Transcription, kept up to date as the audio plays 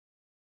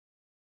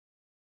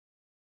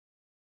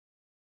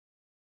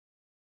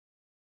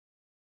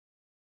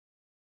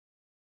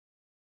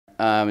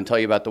and tell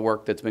you about the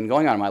work that's been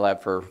going on in my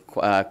lab for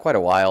quite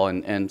a while,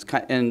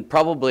 and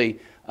probably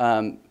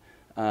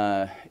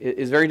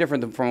is very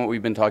different from what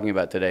we've been talking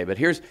about today. But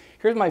here's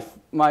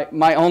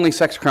my only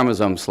sex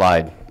chromosome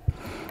slide.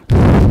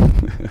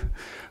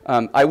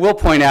 I will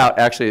point out,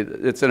 actually,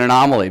 it's an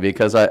anomaly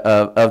because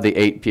of the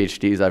 8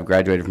 PhDs I've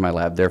graduated from my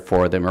lab,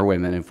 4 of them are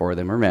women and 4 of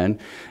them are men.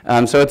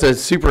 So it's a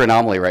super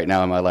anomaly right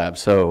now in my lab.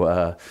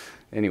 So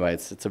anyway,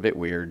 it's a bit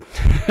weird.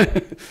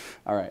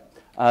 All right.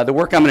 The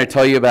work I'm going to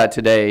tell you about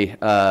today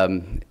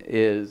I'm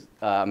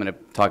going to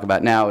talk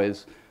about now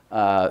is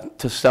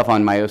to stuff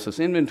on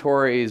meiosis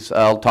inventories.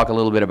 I'll talk a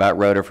little bit about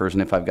rotifers,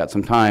 and if I've got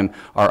some time,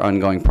 our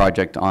ongoing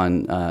project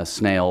on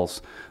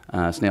snails,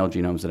 snail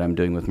genomes that I'm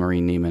doing with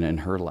Maureen Neiman in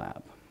her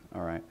lab.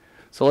 All right.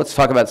 So let's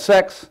talk about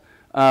sex.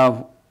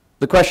 The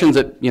questions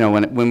that,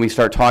 when we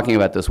start talking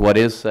about this, what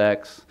is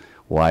sex?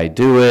 Why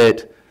do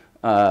it?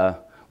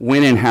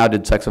 When and how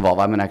did sex evolve?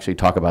 I'm going to actually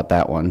talk about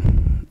that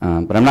one,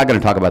 but I'm not going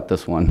to talk about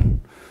this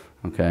one.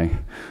 Okay.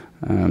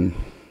 All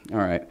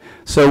right.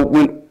 So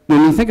when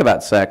we think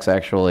about sex,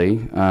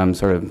 actually,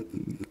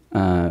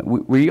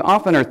 we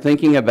often are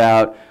thinking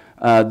about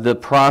the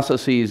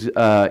processes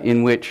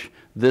in which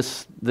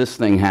this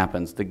thing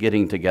happens, the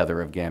getting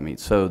together of gametes.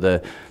 So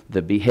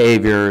the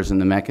behaviors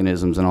and the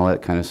mechanisms and all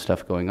that kind of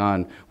stuff going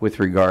on with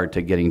regard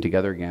to getting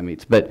together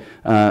gametes. But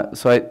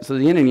so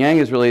the yin and yang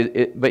is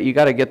really, but you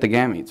got to get the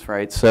gametes,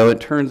 right? So it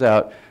turns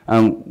out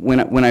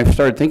when I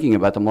started thinking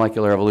about the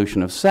molecular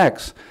evolution of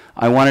sex,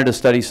 I wanted to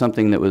study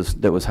something that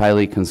was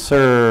highly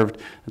conserved,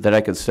 that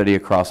I could study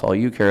across all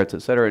eukaryotes,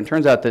 et cetera. And it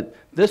turns out that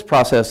this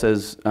process,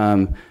 as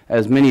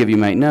many of you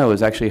might know,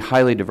 is actually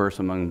highly diverse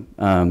among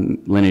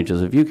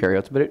lineages of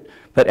eukaryotes.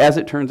 But as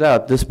it turns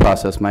out, this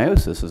process,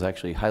 meiosis, is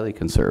actually highly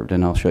conserved,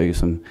 and I'll show you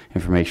some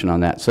information on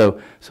that. So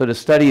to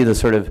study the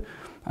sort of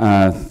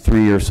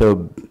 3 or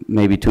so,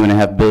 maybe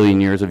 2.5 billion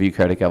years of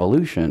eukaryotic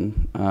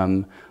evolution,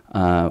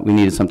 we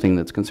needed something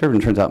that's conserved,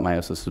 and it turns out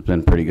meiosis has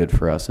been pretty good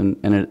for us, and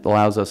it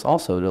allows us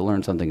also to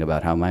learn something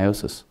about how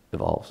meiosis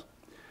evolves.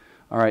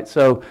 All right,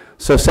 so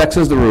sex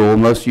is the rule.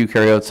 Most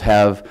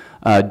eukaryotes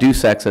do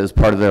sex as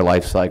part of their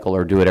life cycle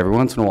or do it every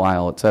once in a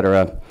while, et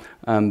cetera.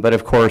 But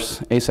of course,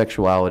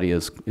 asexuality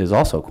is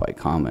also quite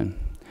common.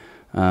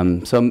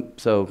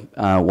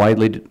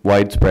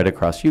 Widespread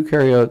across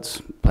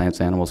eukaryotes,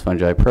 plants, animals,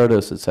 fungi,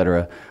 protists, et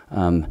cetera,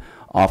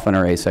 often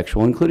are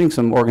asexual, including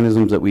some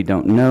organisms that we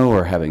don't know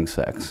are having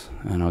sex,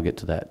 and I'll get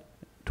to that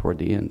toward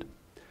the end.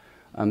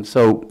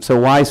 So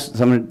why,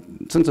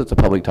 since it's a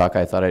public talk,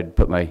 I thought I'd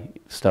put my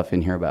stuff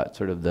in here about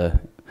sort of the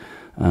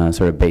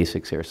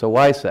basics here. So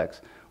why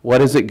sex?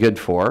 What is it good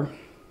for?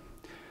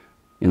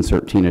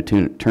 Insert Tina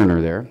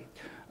Turner there.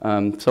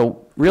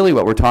 So really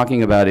what we're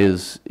talking about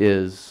is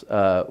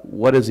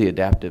what is the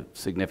adaptive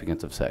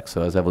significance of sex,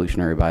 so as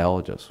evolutionary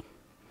biologists.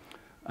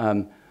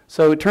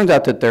 So it turns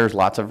out that there's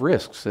lots of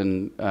risks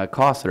and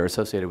costs that are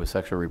associated with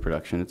sexual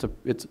reproduction.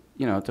 It's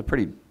a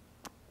pretty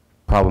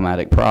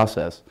problematic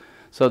process.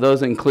 So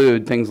those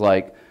include things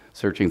like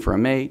searching for a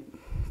mate,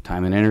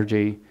 time and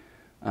energy.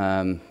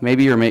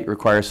 Maybe your mate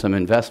requires some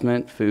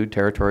investment, food,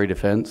 territory,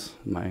 defense,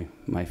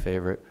 my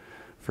favorite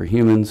for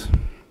humans.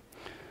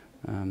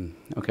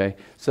 Okay,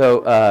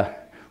 so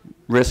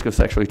risk of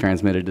sexually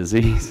transmitted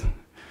disease.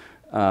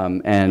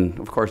 And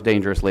of course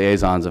dangerous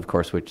liaisons, of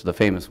course, which the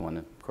famous one,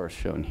 of course,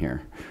 shown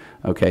here.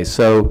 Okay,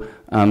 so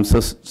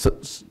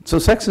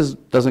sex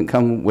doesn't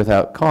come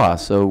without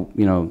cost. So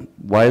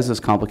why is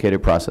this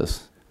complicated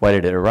process? Why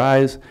did it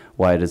arise?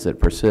 Why does it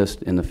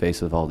persist in the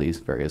face of all these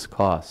various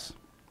costs?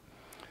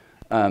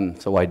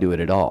 So why do it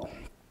at all?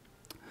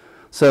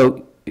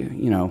 So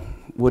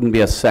wouldn't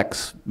be a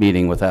sex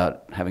meeting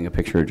without having a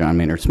picture of John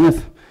Maynard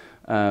Smith.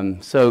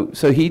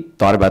 So he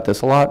thought about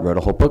this a lot, wrote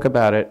a whole book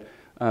about it.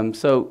 In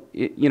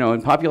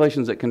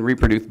populations that can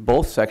reproduce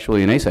both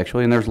sexually and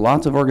asexually, and there's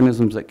lots of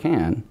organisms that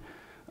can,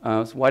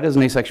 so why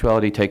doesn't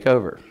asexuality take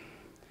over?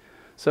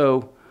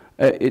 So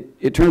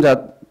it turns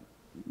out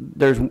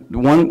there's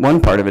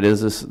one part of it is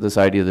this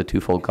idea of the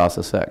twofold cost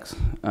of sex.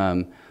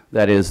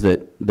 That is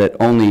that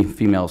only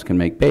females can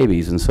make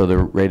babies, and so the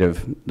rate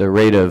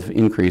of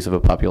increase of a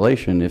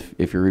population,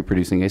 if you're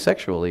reproducing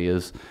asexually,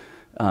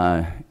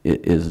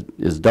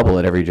 is double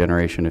at every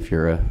generation if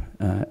you're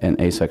an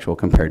asexual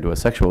compared to a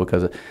sexual,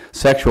 because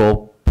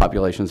sexual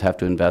populations have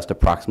to invest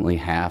approximately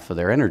half of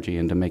their energy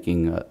into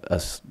making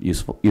us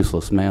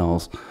useless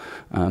males,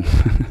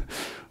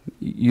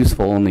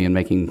 useful only in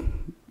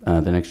making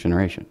the next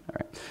generation. All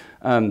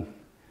right.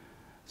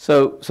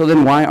 So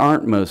then why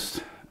aren't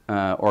most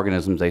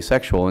organisms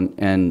asexual?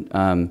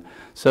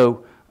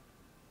 So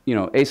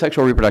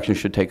asexual reproduction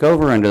should take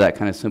over under that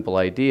kind of simple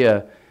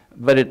idea.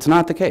 But it's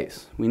not the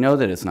case. We know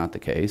that it's not the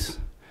case.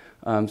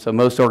 So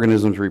most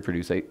organisms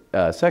reproduce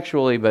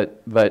sexually,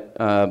 but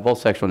both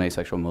sexual and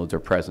asexual modes are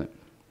present.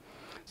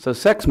 So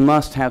sex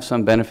must have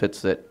some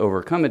benefits that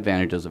overcome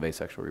advantages of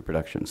asexual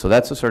reproduction. So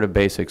that's the sort of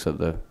basics of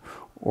the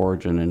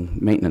origin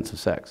and maintenance of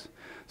sex.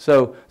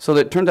 So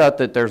it turns out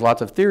that there's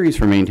lots of theories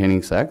for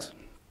maintaining sex,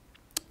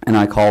 and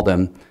I call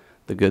them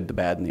the good, the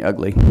bad, and the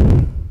ugly.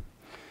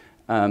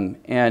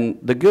 And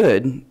the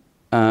good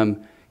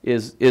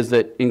is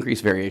that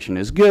increased variation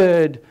is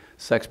good,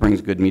 sex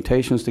brings good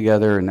mutations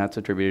together, and that's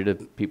attributed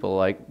to people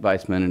like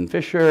Weissman and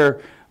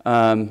Fisher,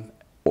 and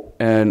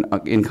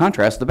in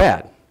contrast, the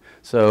bad.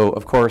 So,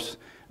 of course,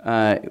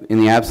 in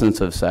the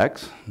absence of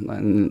sex,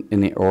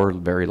 or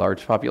very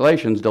large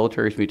populations,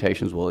 deleterious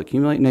mutations will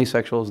accumulate in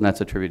asexuals, and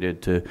that's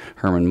attributed to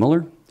Hermann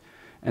Muller.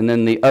 And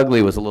then the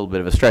ugly was a little bit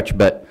of a stretch,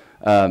 but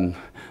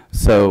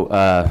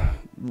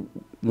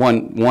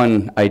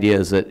one idea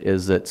is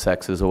that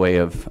sex is a way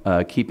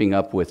of keeping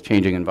up with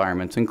changing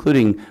environments,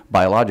 including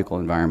biological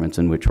environments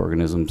in which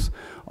organisms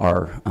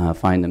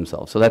find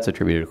themselves. So that's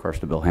attributed, of course,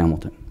 to Bill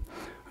Hamilton.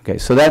 Okay,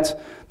 so that's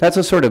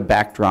a sort of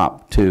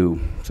backdrop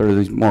to sort of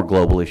these more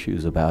global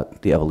issues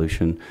about the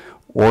evolution,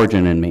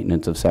 origin, and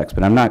maintenance of sex.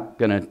 But I'm not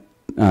going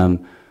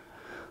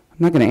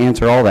to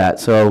answer all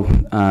that. So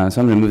I'm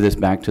going to move this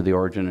back to the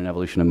origin and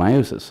evolution of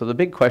meiosis. So the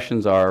big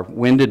questions are: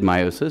 when did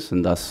meiosis,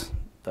 and thus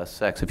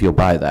sex, if you'll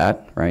buy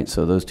that, right?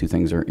 So those two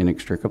things are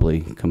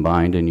inextricably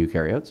combined in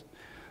eukaryotes.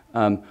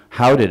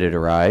 How did it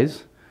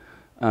arise?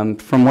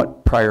 From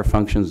what prior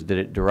functions did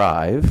it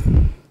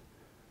derive?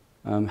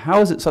 How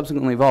has it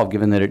subsequently evolved,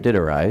 given that it did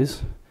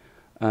arise?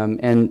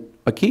 And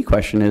a key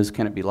question is,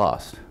 can it be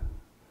lost?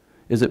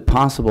 Is it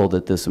possible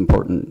that this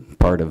important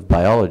part of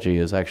biology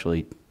is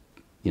actually,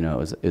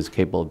 is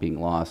capable of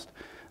being lost?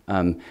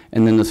 And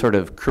then the sort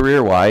of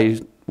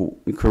career-wise,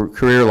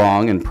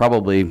 career-long, and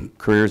probably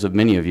careers of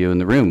many of you in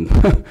the room,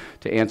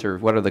 to answer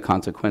what are the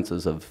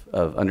consequences of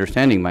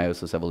understanding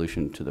meiosis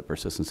evolution to the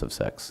persistence of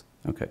sex.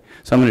 Okay,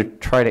 so I'm going to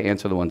try to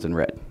answer the ones in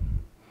red.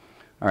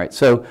 All right,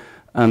 so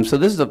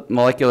this is a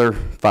molecular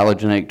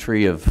phylogenetic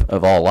tree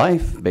of all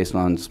life based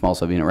on small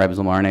subunit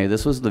ribosomal RNA.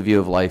 This was the view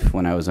of life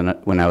when I was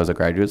a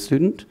graduate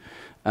student,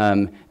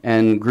 and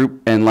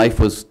life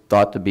was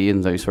thought to be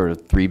in these sort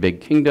of three big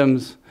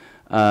kingdoms,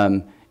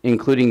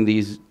 including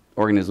these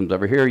organisms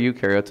over here,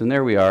 eukaryotes, and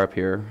there we are up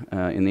here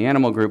in the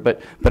animal group.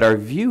 But our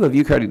view of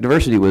eukaryotic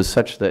diversity was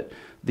such that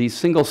these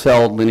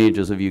single-celled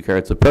lineages of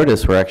eukaryotes of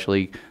protists were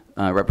actually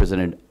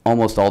represented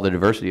almost all the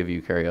diversity of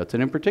eukaryotes.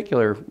 And in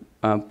particular,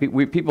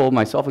 people,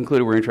 myself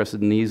included, were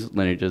interested in these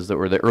lineages that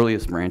were the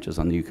earliest branches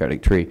on the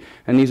eukaryotic tree.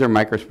 And these are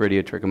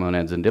microsporidia,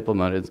 trichomonads, and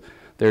diplomonids.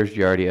 There's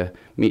Giardia.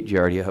 Meet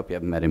Giardia. Hope you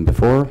haven't met him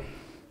before.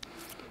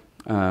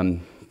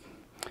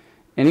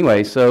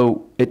 Anyway,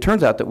 so it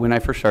turns out that when I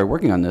first started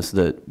working on this,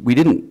 that we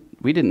didn't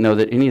know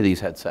that any of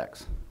these had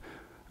sex.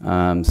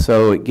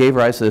 So it gave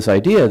rise to this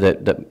idea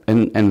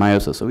and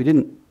meiosis. So we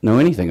didn't know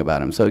anything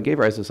about them. So it gave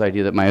rise to this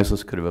idea that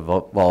meiosis could have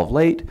evolved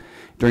late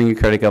during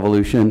eukaryotic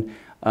evolution,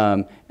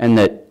 and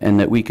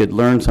that we could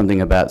learn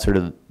something about sort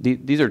of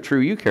these are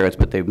true eukaryotes,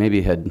 but they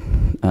maybe had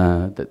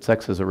that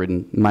sex has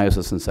arisen,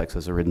 meiosis and sex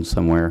has arisen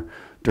somewhere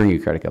during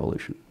eukaryotic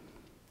evolution.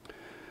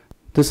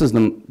 This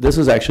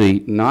is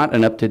actually not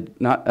up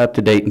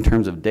to date in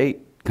terms of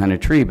date kind of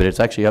tree, but it's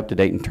actually up to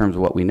date in terms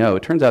of what we know.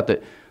 It turns out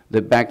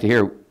that back to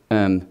here,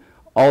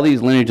 all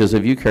these lineages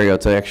of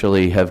eukaryotes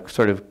actually have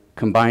sort of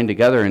combined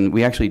together, and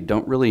we actually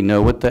don't really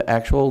know what the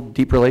actual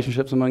deep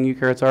relationships among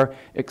eukaryotes are,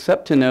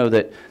 except to know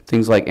that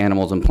things like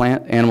animals and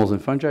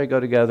fungi go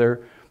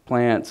together,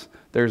 plants,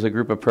 there's a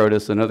group of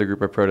protists, another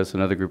group of protists,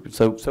 another group.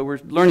 So we're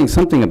learning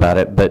something about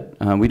it, but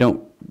we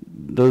don't,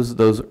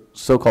 those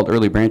so-called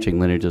early branching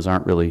lineages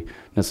aren't really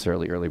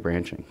necessarily early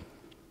branching.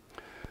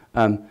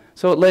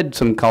 So it led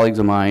some colleagues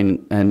of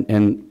mine, and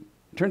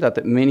it turns out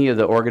that many of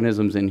the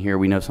organisms in here,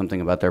 we know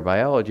something about their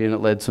biology, and it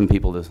led some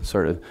people to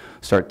sort of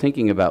start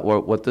thinking about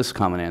what this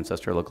common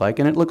ancestor looked like,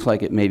 and it looks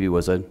like it maybe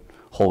was a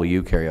whole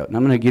eukaryote. And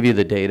I'm going to give you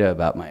the data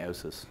about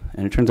meiosis.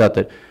 And it turns out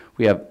that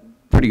we have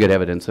pretty good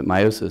evidence that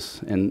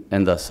meiosis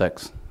and thus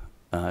sex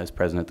is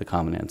present at the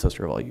common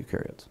ancestor of all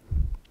eukaryotes.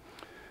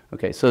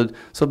 Okay, so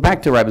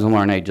back to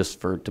ribosomal RNA, just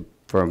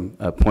from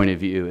a point of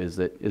view, is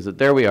that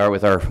there we are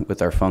with our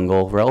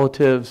fungal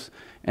relatives.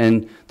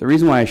 And the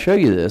reason why I show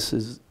you this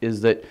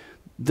is that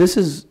this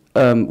is,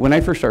 when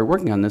I first started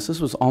working on this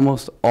was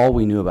almost all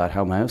we knew about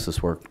how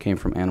meiosis worked came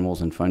from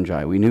animals and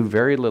fungi. We knew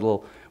very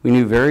little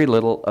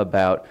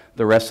about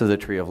the rest of the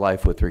tree of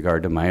life with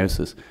regard to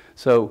meiosis.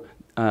 So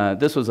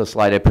this was a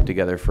slide I put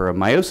together for a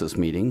meiosis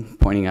meeting,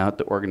 pointing out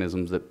the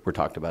organisms that were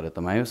talked about at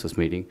the meiosis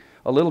meeting,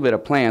 a little bit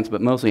of plants,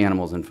 but mostly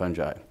animals and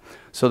fungi.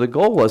 So the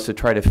goal was to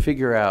try to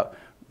figure out,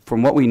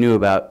 from what we knew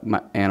about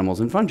animals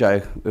and fungi,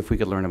 if we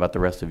could learn about the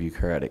rest of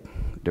eukaryotic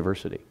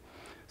diversity.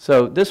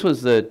 So this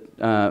was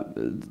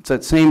that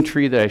same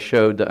tree that I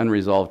showed, the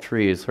unresolved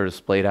tree, is sort of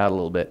splayed out a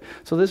little bit.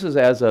 So this is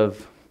as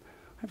of,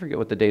 I forget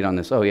what the date on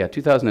this, oh yeah,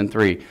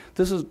 2003.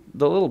 This is,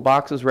 the little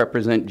boxes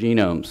represent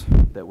genomes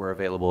that were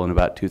available in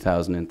about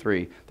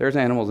 2003. There's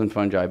animals and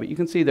fungi, but you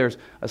can see there's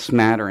a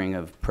smattering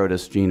of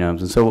protist genomes.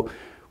 And so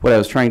what I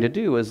was trying to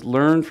do was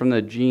learn from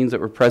the genes that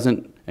were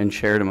present and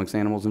shared amongst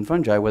animals and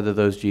fungi whether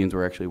those genes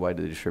were actually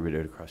widely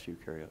distributed across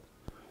eukaryotes.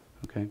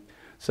 Okay,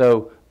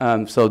 so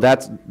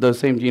that's, those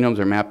same genomes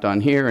are mapped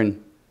on here,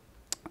 and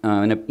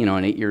in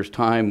 8 years'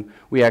 time,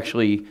 we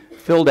actually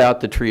filled out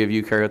the tree of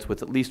eukaryotes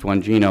with at least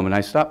one genome. And I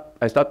stopped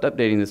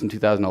updating this in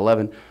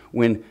 2011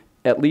 when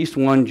at least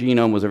one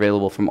genome was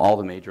available from all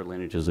the major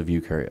lineages of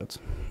eukaryotes.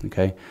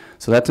 Okay,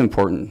 so that's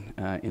important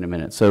in a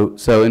minute.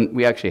 And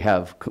we actually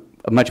have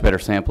a much better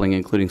sampling,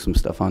 including some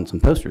stuff on some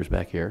posters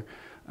back here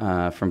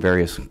from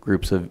various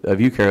groups of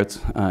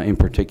eukaryotes, in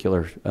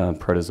particular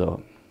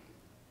protozoa.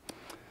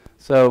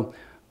 So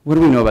what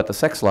do we know about the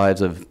sex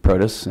lives of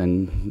protists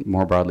and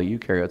more broadly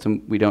eukaryotes?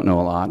 And we don't know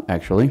a lot,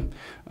 actually.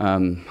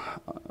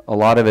 A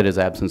lot of it is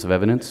absence of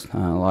evidence. A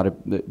lot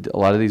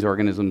of these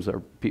organisms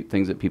are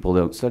things that people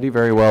don't study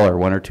very well, or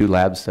one or two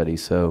lab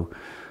studies. So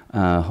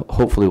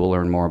hopefully we'll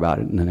learn more about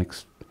it in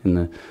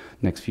the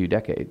next few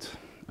decades.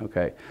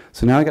 Okay,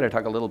 so now I got to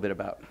talk a little bit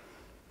about.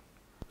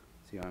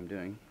 See how I'm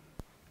doing.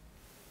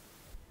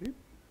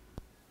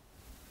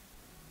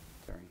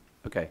 Sorry.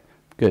 Okay.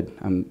 Good,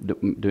 I'm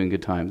doing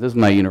good time. This is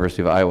my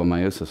University of Iowa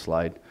meiosis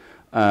slide.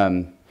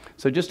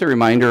 So just a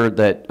reminder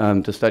that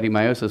to study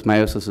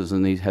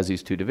meiosis, has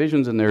these two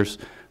divisions, and there's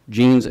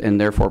genes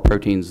and therefore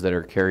proteins that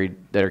are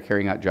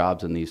carrying out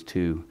jobs in these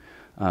two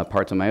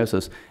parts of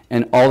meiosis.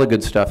 And all the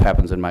good stuff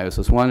happens in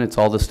meiosis 1. It's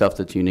all the stuff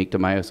that's unique to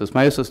meiosis.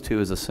 Meiosis 2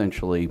 is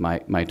essentially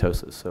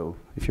mitosis. So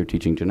if you're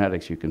teaching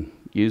genetics, you can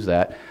use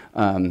that.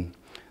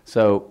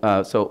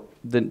 So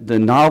the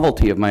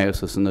novelty of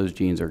meiosis and those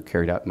genes are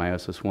carried out in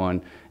meiosis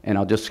 1, and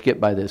I'll just skip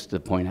by this to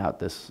point out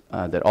this,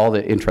 that all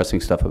the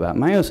interesting stuff about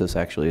meiosis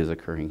actually is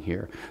occurring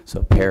here.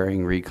 So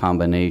pairing,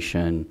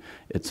 recombination,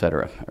 et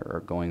cetera,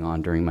 are going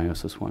on during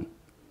meiosis 1.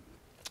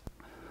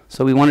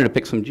 So we wanted to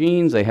pick some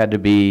genes. They had to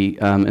be,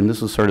 and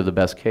this was sort of the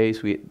best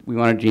case, we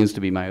wanted genes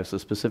to be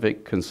meiosis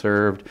specific,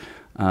 conserved.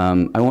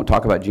 I won't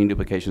talk about gene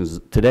duplications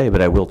today,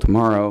 but I will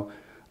tomorrow.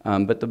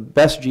 But the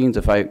best genes,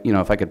 if I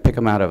could pick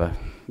them out of a,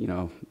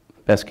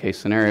 best case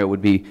scenario,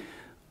 would be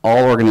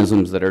all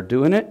organisms that are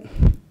doing it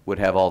would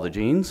have all the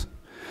genes.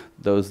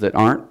 Those that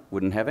aren't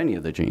wouldn't have any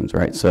of the genes,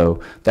 right?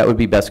 So that would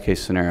be best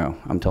case scenario.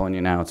 I'm telling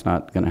you now, it's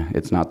not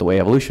the way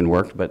evolution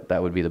worked, but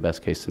that would be the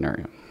best case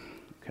scenario.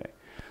 Okay.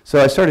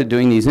 So I started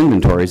doing these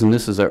inventories, and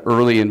this is an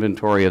early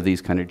inventory of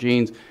these kind of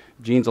genes.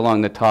 Genes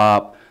along the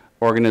top,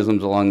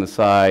 organisms along the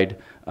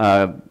side.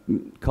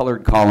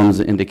 Colored columns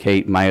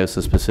indicate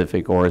meiosis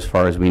specific, or as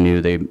far as we knew,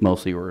 they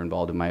mostly were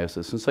involved in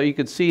meiosis. And so you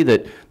could see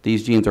that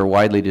these genes are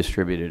widely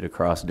distributed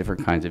across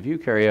different kinds of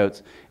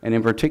eukaryotes. And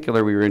in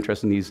particular, we were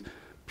interested in these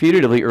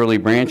putatively early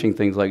branching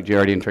things like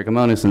Giardia and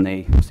Trichomonas, and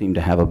they seem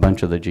to have a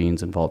bunch of the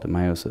genes involved in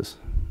meiosis.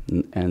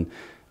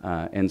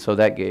 And so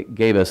that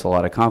gave us a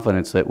lot of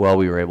confidence that, well,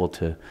 we were able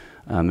to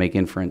make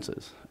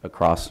inferences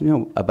across,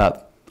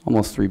 about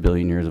almost 3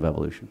 billion years of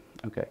evolution.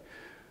 Okay.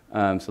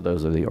 So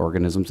those are the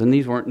organisms, and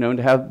these weren't known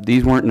to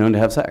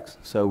have sex.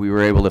 So we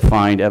were able to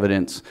find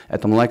evidence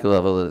at the molecular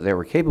level that they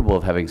were capable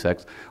of having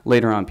sex.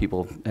 Later on,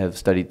 people have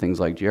studied things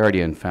like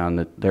Giardia and found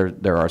that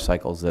there are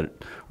cycles that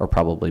are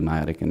probably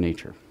meiotic in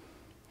nature.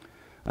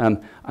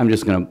 I'm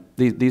just going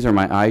to, these are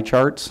my eye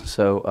charts.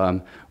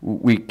 So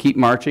we keep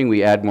marching,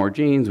 we add more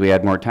genes, we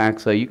add more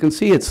taxa. You can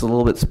see it's a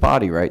little bit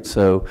spotty, right?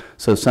 So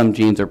some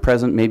genes are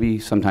present, maybe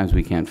sometimes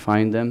we can't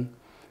find them.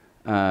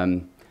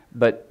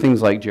 But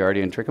things like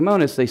Giardia and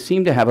Trichomonas, they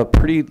seem to have a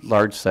pretty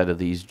large set of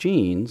these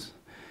genes,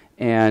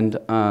 and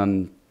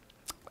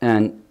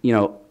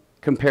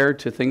compared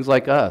to things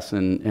like us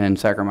and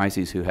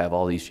Saccharomyces who have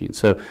all these genes.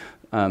 So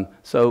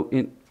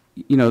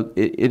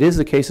it is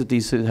the case that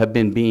these have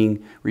been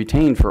being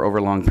retained for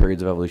over long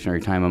periods of evolutionary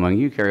time among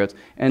eukaryotes,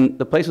 and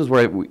the places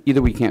where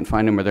either we can't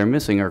find them or they're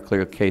missing are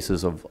clear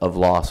cases of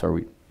loss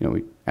or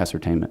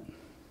ascertainment.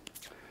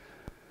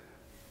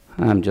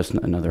 Just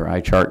another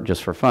eye chart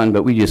just for fun,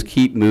 but we just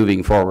keep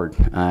moving forward.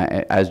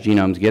 As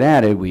genomes get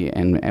added,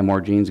 and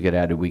more genes get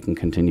added, we can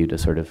continue to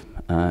sort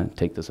of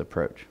take this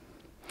approach.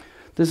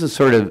 This is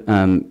sort of,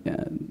 and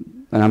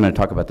I'm going to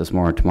talk about this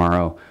more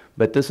tomorrow,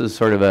 but this is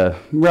sort of a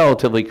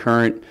relatively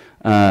current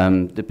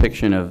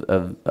depiction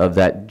of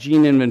that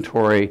gene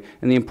inventory.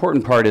 And the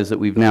important part is that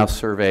we've now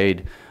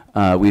surveyed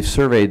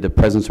the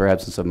presence or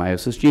absence of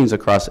meiosis genes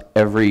across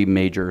every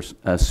major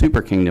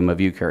superkingdom of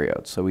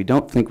eukaryotes. So we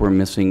don't think we're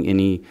missing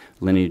any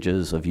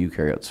lineages of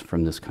eukaryotes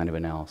from this kind of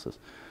analysis.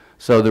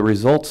 So the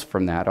results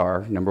from that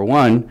are, number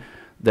one,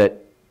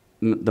 that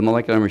the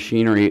molecular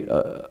machinery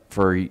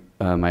for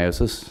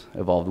meiosis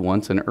evolved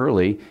once and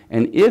early,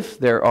 and if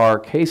there are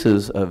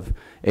cases of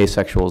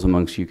asexuals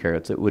amongst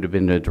eukaryotes, it would have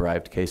been a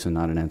derived case and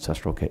not an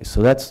ancestral case.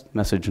 So that's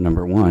message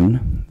number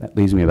one. That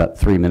leaves me about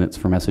 3 minutes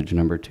for message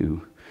number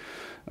two.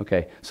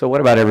 Okay, so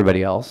what about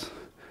everybody else?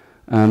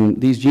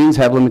 These genes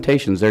have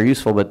limitations. They're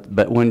useful,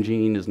 but one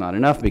gene is not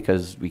enough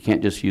because we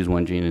can't just use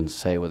one gene and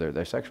say whether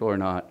they're sexual or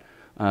not.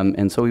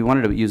 And so we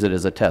wanted to use it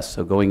as a test.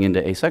 So going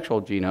into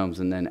asexual genomes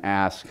and then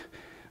ask,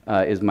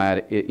 is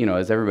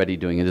everybody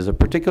doing it? Is a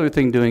particular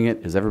thing doing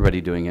it? Is everybody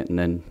doing it? And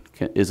then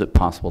is it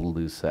possible to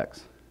lose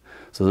sex?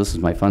 So this is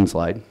my fun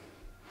slide.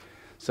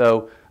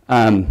 So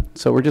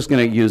we're just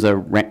going to use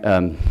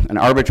an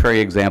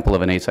arbitrary example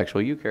of an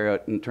asexual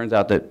eukaryote, and it turns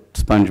out that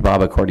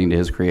SpongeBob, according to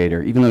his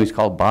creator, even though he's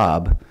called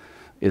Bob,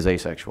 is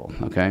asexual,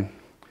 okay?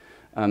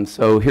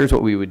 So here's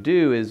what we would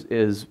do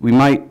is we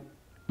might,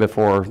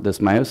 before this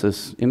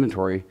meiosis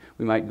inventory,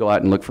 we might go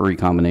out and look for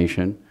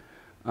recombination.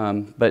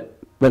 But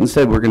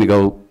instead, we're going to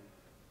go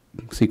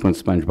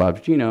sequence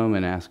SpongeBob's genome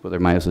and ask whether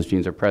meiosis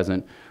genes are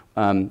present.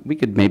 We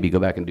could maybe go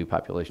back and do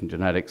population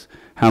genetics.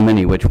 How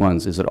many, which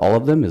ones? Is it all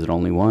of them? Is it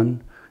only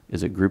one?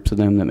 Is it groups of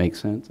them that make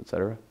sense, et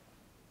cetera?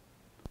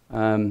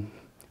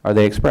 Are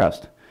they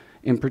expressed?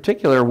 In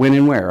particular, when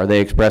and where? Are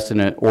they expressed in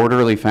an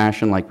orderly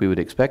fashion like we would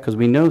expect? Because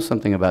we know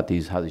something about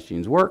how these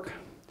genes work.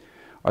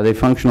 Are they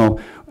functional?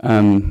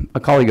 A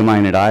colleague of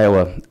mine at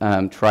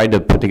Iowa tried to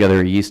put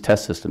together a yeast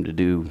test system to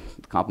do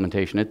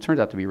complementation. It turns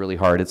out to be really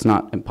hard. It's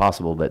not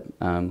impossible, but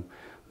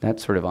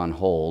that's sort of on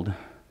hold.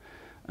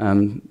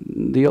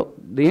 The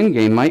end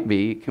game might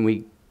be, can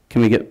we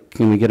get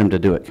him to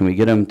do it? Can we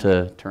get him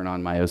to turn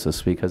on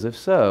meiosis? Because if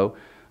so,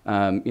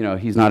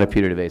 he's not a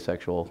putative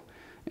asexual,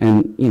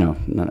 and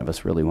none of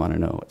us really want to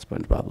know what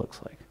SpongeBob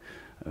looks like.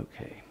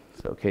 Okay,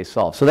 so case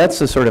solved. So that's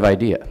the sort of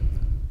idea.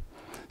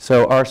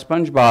 So our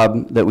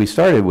SpongeBob that we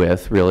started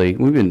with, really,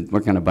 we've been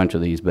working on a bunch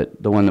of these,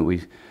 but the one that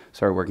we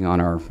started working on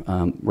are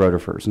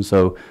rotifers. And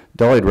so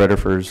dulloid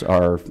rotifers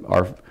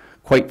are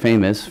quite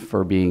famous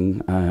for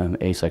being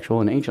asexual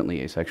and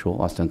anciently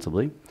asexual,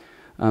 ostensibly.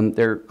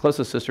 Their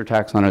closest sister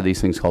taxon are these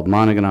things called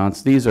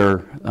monogononts. These are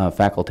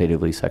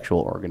facultatively sexual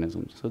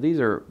organisms. So these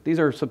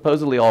are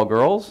supposedly all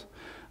girls.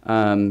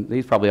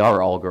 These probably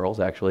are all girls,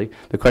 actually.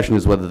 The question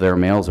is whether there are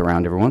males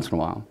around every once in a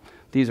while.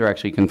 These are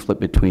actually can flip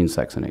between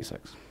sex and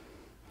asex.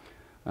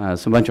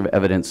 So a bunch of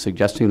evidence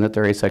suggesting that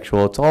they're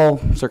asexual. It's all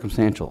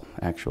circumstantial,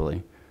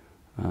 actually.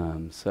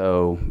 There's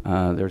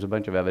a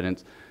bunch of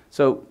evidence.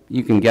 So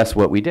you can guess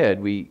what we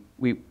did. We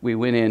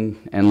went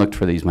in and looked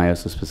for these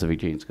meiosis-specific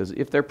genes, because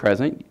if they're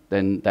present,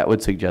 then that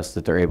would suggest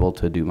that they're able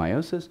to do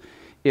meiosis.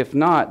 If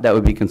not, that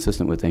would be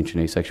consistent with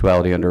ancient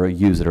asexuality under a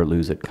use it or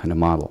lose it kind of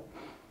model.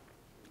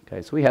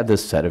 Okay, so we had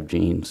this set of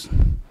genes.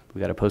 We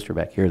got a poster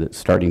back here that's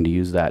starting to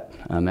use that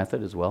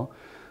method as well,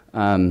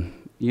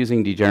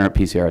 using degenerate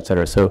PCR, et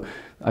cetera. So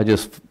I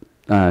just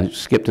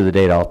skipped to the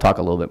data. I'll talk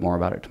a little bit more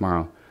about it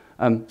tomorrow.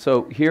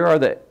 So here are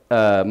the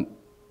dulloid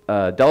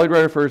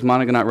rotifers,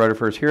 monogonont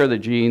rotifers. Here are the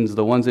genes.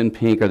 The ones in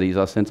pink are these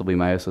ostensibly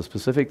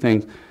meiosis-specific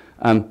things.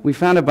 We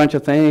found a bunch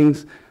of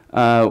things,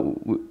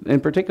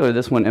 in particular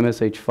this one,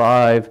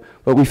 MSH5,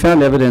 but we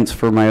found evidence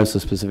for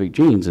meiosis-specific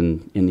genes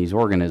in these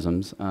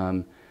organisms.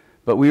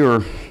 But we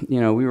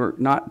were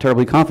not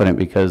terribly confident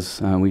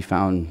because we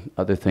found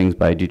other things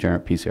by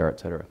degenerate PCR, et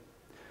cetera.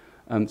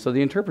 So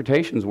the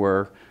interpretations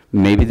were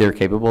maybe they're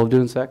capable of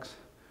doing sex.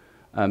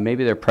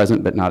 Maybe they're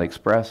present but not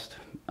expressed.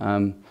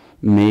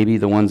 Maybe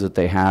the ones that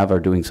they have are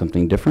doing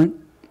something different.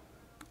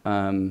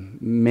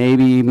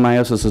 Maybe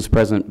meiosis is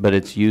present, but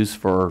it's used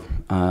for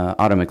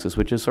automixis,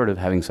 which is sort of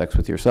having sex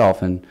with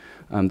yourself. And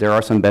there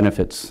are some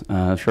benefits,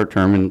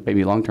 short-term and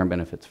maybe long-term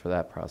benefits for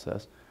that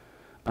process.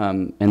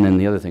 And then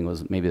the other thing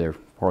was maybe they're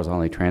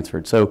horizontally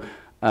transferred. So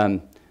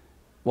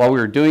while we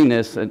were doing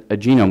this, a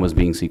genome was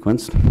being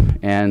sequenced.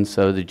 And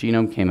so the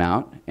genome came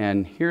out,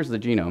 and here's the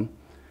genome.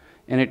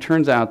 And it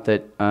turns out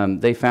that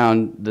they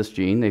found this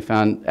gene. They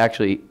found,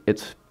 actually,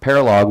 it's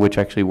paralog, which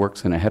actually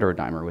works in a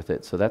heterodimer with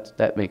it. So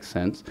that makes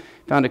sense.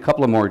 Found a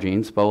couple of more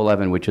genes,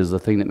 SPO11, which is the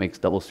thing that makes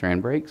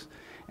double-strand breaks,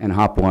 and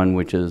HOP1,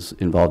 which is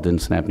involved in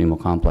synaptic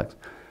complex.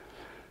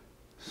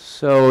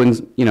 So,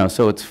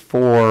 so it's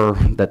 4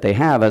 that they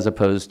have as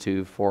opposed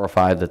to 4 or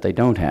 5 that they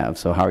don't have.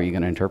 So how are you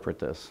going to interpret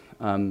this?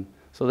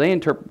 So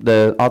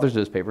the authors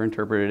of this paper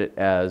interpreted it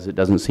as it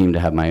doesn't seem to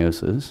have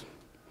meiosis.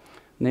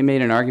 And they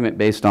made an argument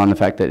based on the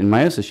fact that in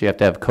meiosis you have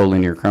to have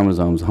collinear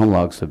chromosomes,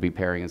 homologs to be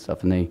pairing and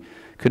stuff, and they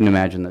couldn't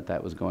imagine that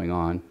that was going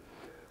on.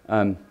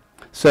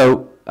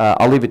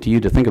 I'll leave it to you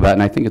to think about,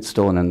 and I think it's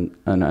still an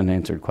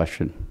unanswered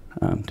question,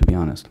 to be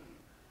honest.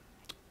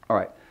 All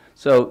right.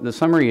 So the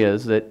summary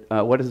is that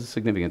what is the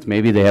significance?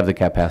 Maybe they have the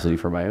capacity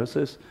for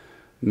meiosis.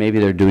 Maybe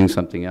they're doing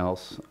something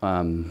else,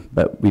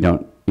 but we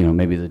don't,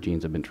 maybe the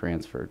genes have been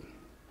transferred.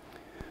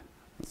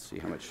 Let's see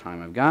how much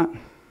time I've got.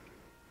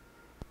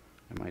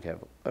 I might have,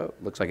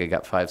 looks like I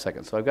got 5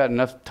 seconds. So I've got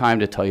enough time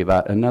to tell you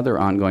about another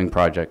ongoing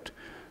project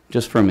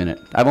just for a minute.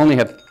 I've only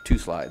have 2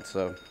 slides,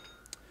 so.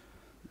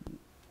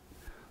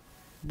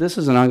 This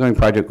is an ongoing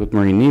project with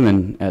Maureen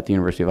Neiman at the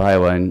University of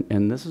Iowa,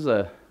 and this is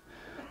a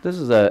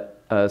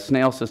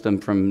snail system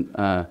from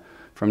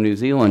New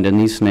Zealand, and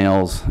these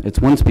snails, it's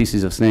one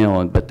species of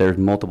snail, but there's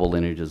multiple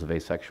lineages of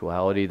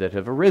asexuality that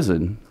have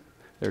arisen.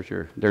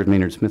 There's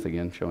Maynard Smith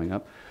again showing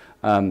up.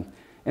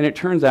 And it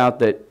turns out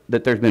that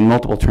there's been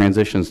multiple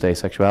transitions to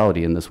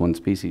asexuality in this one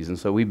species, and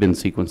so we've been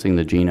sequencing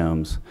the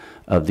genomes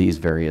of these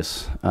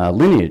various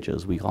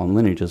lineages. We call them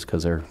lineages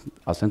because they're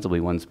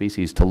ostensibly one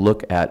species, to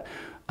look at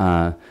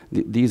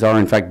these are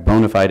in fact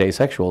bona fide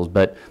asexuals,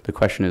 but the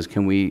question is,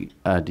 can we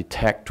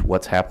detect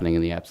what's happening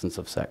in the absence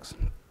of sex?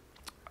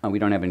 We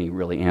don't have any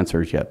really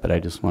answers yet, but I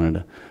just wanted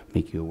to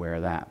make you aware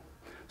of that.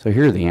 So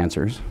here are the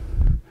answers.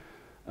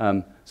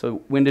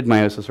 So when did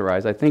meiosis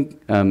arise? I think,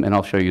 and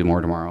I'll show you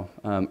more tomorrow,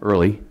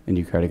 early in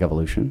eukaryotic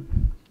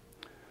evolution.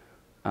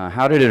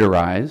 How did it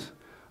arise?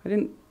 I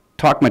didn't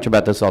talk much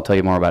about this. I'll tell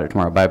you more about it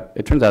tomorrow. But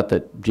it turns out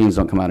that genes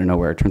don't come out of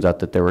nowhere. It turns out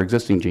that there were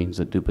existing genes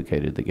that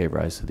duplicated that gave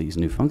rise to these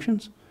new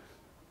functions.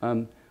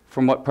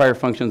 From what prior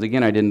functions,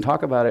 again, I didn't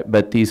talk about it,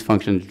 but these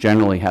functions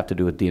generally have to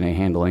do with DNA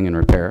handling and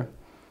repair.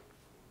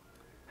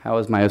 How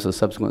has meiosis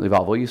subsequently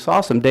evolved? Well, you saw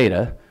some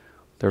data.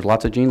 There's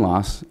lots of gene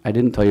loss. I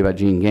didn't tell you about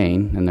gene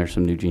gain, and there's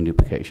some new gene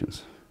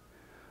duplications.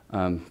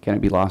 Can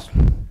it be lost?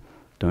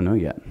 Don't know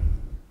yet.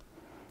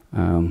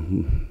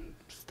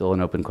 Still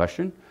an open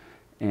question,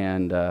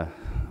 and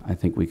I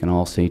think we can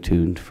all stay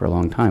tuned for a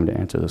long time to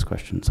answer this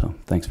question, so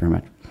thanks very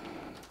much.